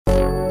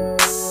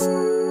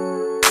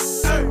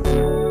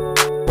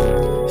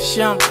It's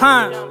Young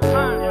Panch.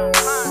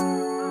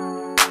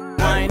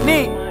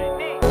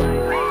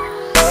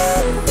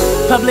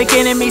 Public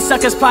enemy,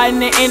 suckers plotting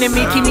the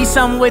enemy. Keep me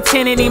something with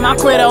tenity, my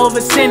quitter over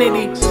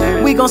vicinity.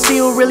 We gon' see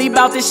who really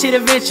bout this shit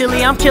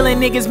eventually. I'm killing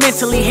niggas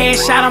mentally,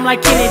 headshot I'm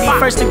like Kennedy.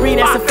 First degree,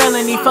 that's a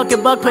felony. Fuck a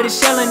buck, put a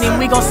shell in him.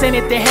 We gon' send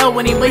it to hell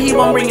with him, but he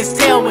won't bring his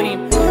tail with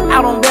him.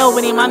 Out on bail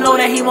with him, I know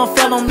that he won't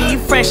fail on me. He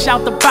fresh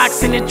out the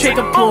box and the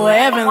trigger pull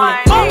heavenly.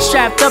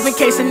 Strapped up in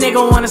case a nigga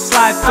wanna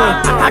slide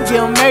through. I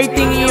give him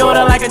everything he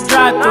order like a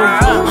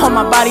drive-through. On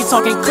my body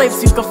talking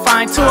clips you can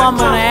find too. I'm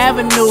on the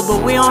avenue,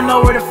 but we don't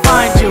know where to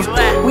find you.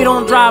 We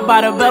don't drive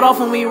by the belt off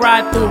when we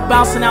ride through.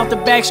 Bouncing out the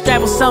back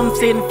strap with something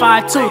fitting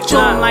 5'2".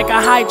 Chewing like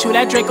a high chew,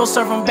 that Draco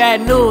surfing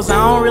bad news. I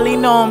don't really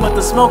know him, but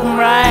the smoke him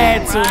where I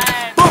had to.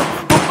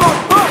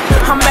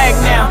 I'm back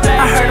now.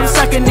 I heard him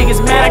sucking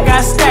niggas mad, I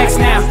got stacks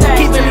now.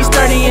 Keep really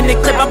sturdy in the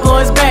clip, I blow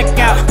his back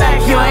out.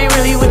 You ain't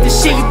really with the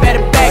shit, you better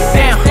back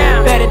down.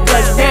 Better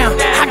duck down,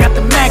 I got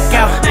the Mac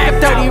out.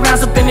 Got 30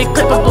 rounds up in the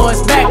clip, I blow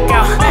his back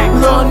out.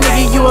 Little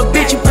nigga, you a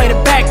bitch, you play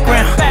the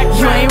background.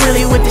 You ain't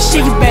really with the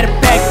shit, you better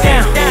back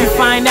down. You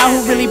find out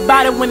who really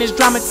bout it when it's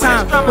drama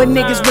time. When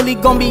niggas really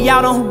gon' be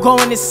out on who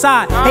goin'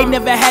 inside. They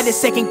never had to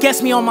second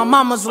guess me on my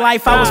mama's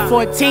life. I was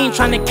 14,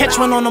 trying to catch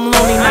one on them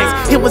lonely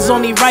nights. It was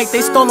only right,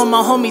 they stole on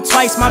my homie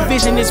twice. My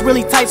vision is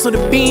really tight, so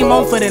the beam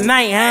on for the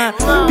night, huh?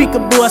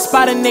 Peekaboo, I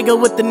spot a nigga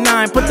with the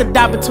 9. Put the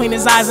dot between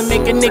his eyes and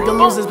make a nigga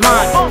lose his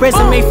mind.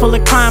 Resume full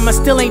of crime, I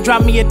still ain't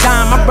dropped me a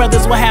dime. My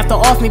brothers will have to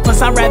off me,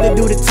 plus I'd rather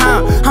do the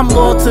time. I'm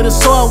loyal to the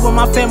soil where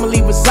my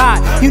family reside.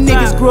 You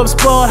niggas grew up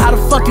spoiled, how the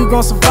fuck you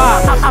gon'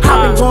 survive? I've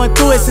been going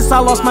through it since I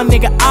lost my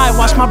nigga I.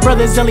 Watched my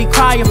brother Zelly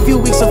cry a few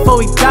weeks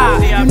before he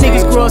died. You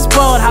niggas grew up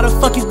spoiled, how the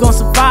fuck you gon'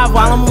 survive?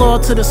 While I'm loyal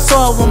to the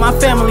soil where my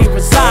family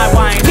reside.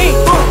 Why ain't he?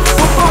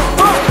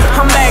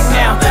 I'm back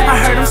now. I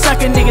heard him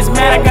sucking niggas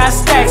mad, I got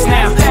stacks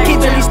now.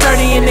 Keep really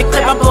sturdy in the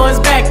clip, I blow his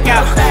back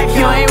out.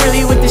 You ain't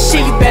really with the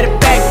shit, you better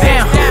back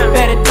down.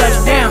 Better